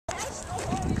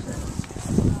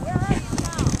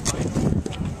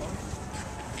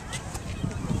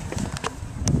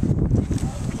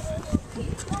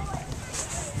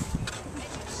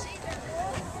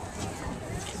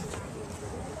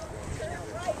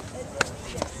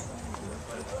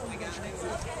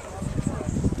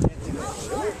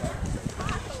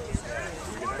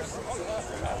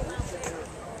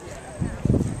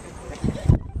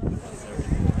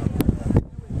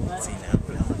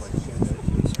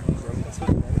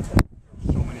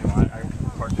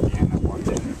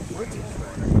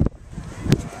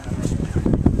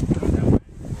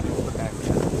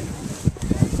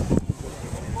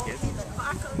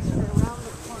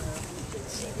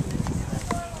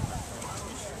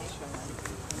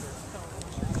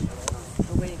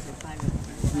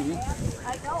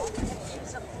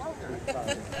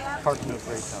Park no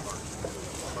great time.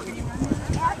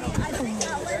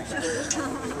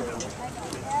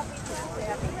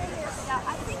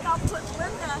 I think I'll put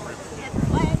Linda in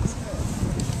flags.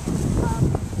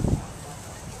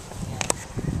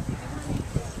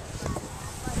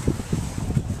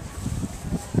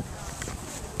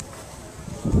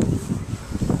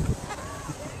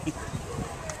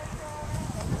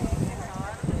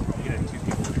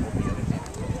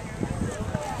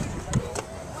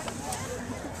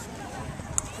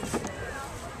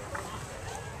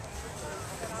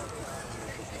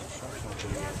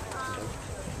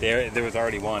 There was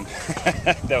already one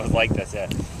that was like this, yeah.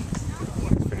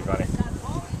 It's pretty funny.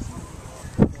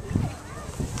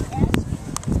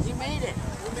 You made it.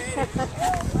 You made it.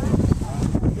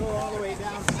 Go all the way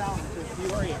down south to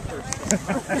Peoria first.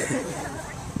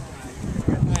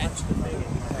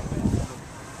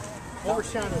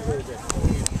 Overshot a little bit.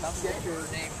 Come get your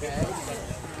name tag.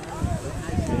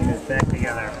 Getting this back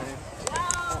together.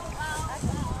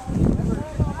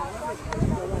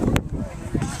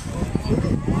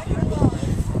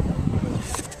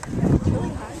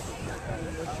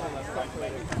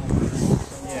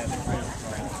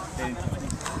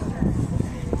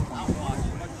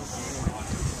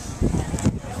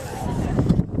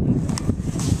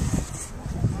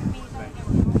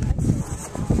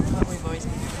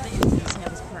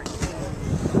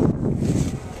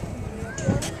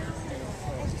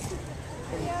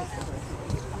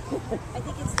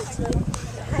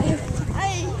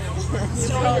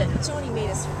 Tony made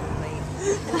us late.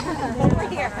 Over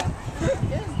here.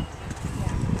 Good.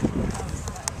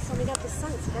 So we got the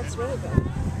sun, so that's really good.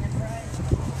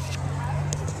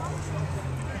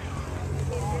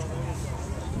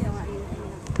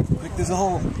 Quick, there's a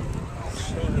hole.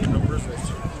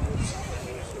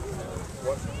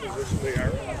 What position they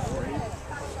are in?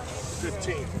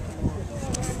 15.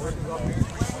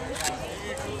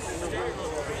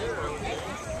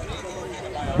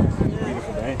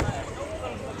 Beautiful day.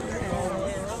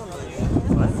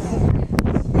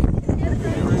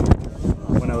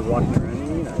 When I was walking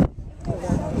around, you know.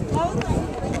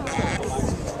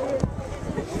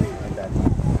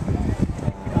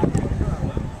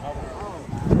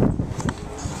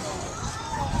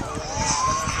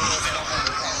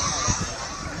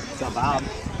 So Bob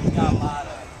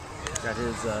got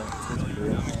his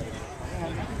career.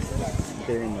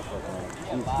 They're in the football.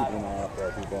 He's keeping an eye out for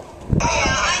our people.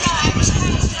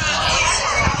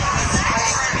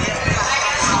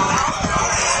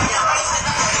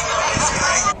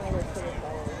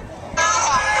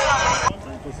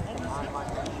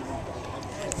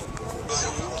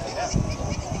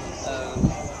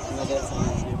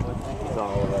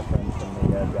 All of our friends from the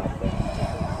job there.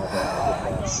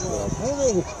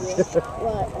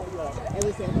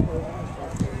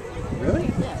 Really?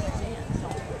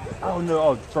 Oh no!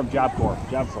 Oh, from Job Corps.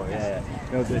 Job Corps. Yeah.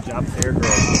 No, the job fair girl.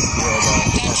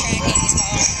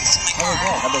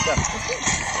 How about that?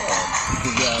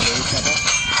 Did ladies have that?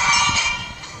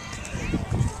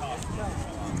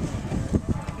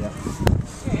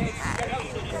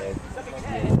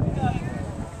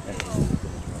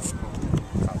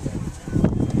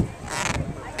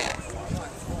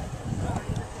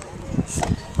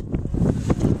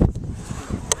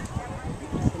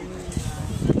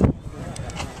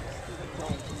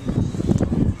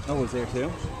 Oh, was there too?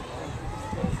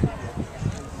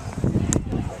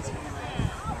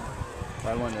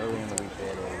 I went early in the week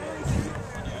there.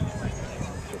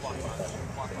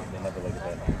 They never look at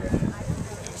that.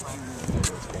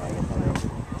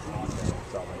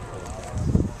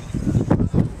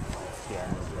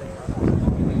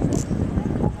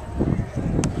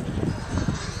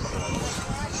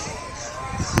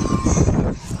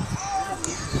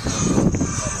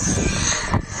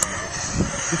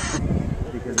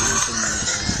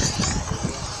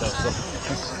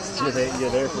 You're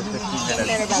there for 15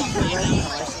 minutes.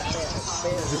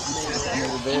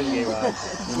 The band game on.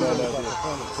 You know,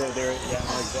 they're,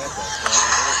 yeah, exactly.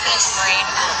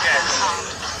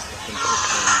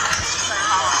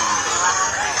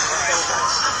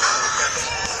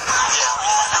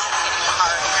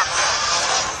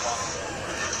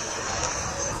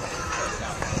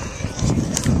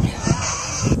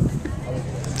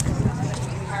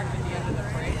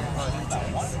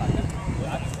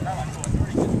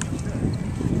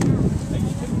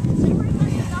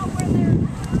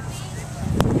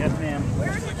 Yes, ma'am.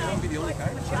 Where did that be the only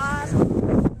kind of job?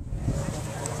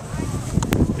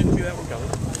 Didn't see that one coming.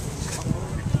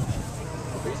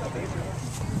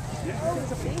 Oh,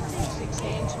 it's a basic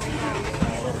exchange.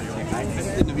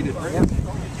 Didn't we do it?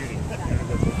 Judy.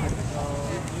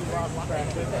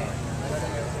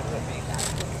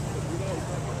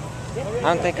 I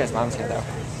don't think his mom's here though.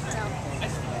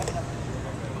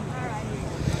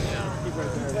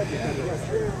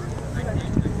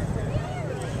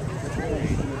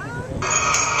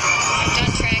 I'm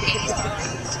done tracking. He's going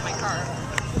to my car.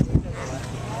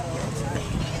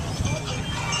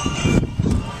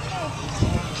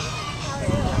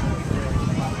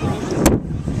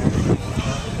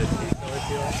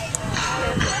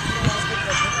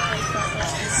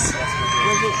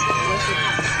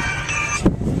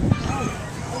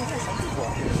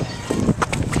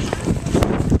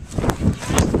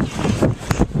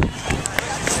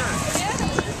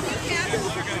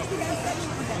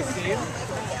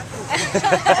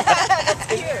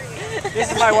 This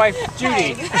is my wife,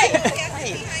 Judy.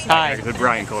 Hi. Good,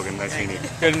 Brian Colgan. Nice meeting you.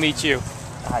 Good to meet you.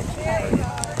 Hi.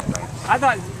 I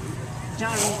thought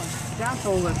John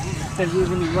told us that we were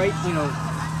going to be right,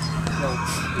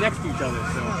 next to each other.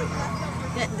 So.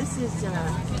 This is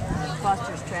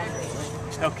Foster's tractor.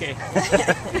 Okay.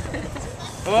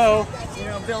 Hello. You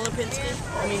know Bill Lipinski?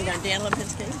 I mean Dan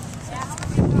Lipinski?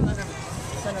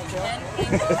 Son of Bill?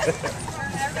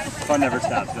 Fun never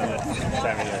stops, does it?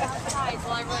 Time of year.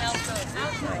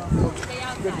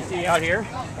 Good to see you out here.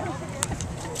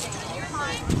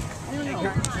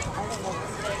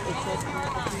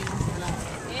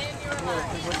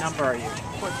 What number are you?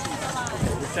 14.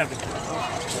 You're 17.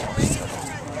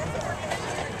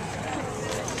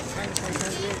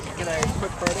 Can I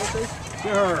quick photo, please?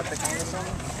 Sure.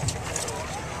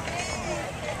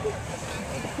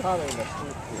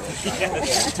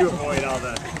 Yes, to avoid all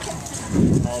that.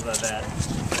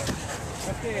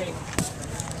 Okay.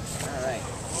 All right.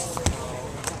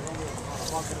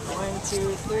 1,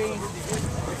 2, 3.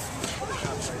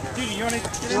 Judy, you want to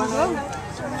get in the room?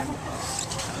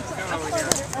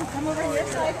 Come over your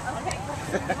side. Okay.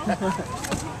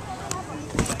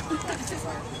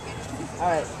 All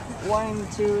right. 1,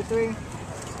 2, 3.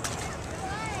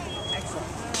 Excellent.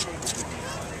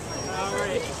 All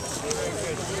right. Very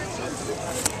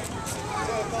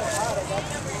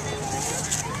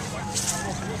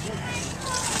good.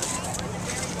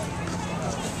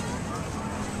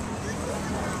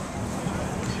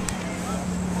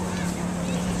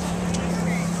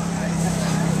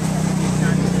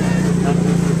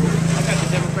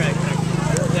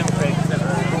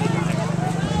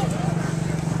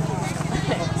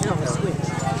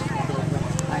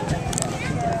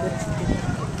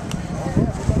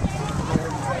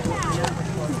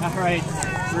 All right.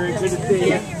 Very good to see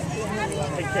you.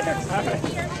 Take care. All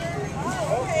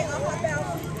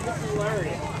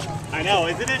right. I know,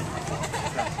 isn't it?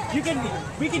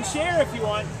 We can share if you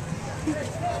want.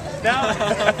 No.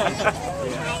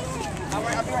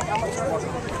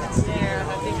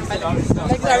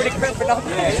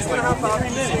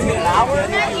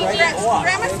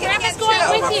 Grandma's going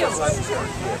with you.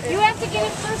 You have to get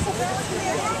it first.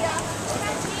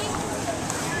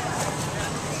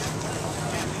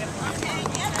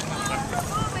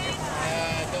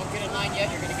 Don't get in line yet,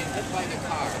 you're going to get hit by the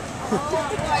car.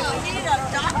 Oh, you need a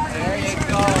doctor. There you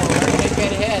go. You're going to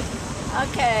get hit.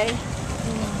 Okay.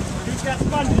 Who's got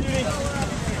sponges, Judy?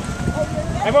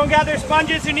 Everyone got their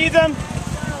sponges who needs them?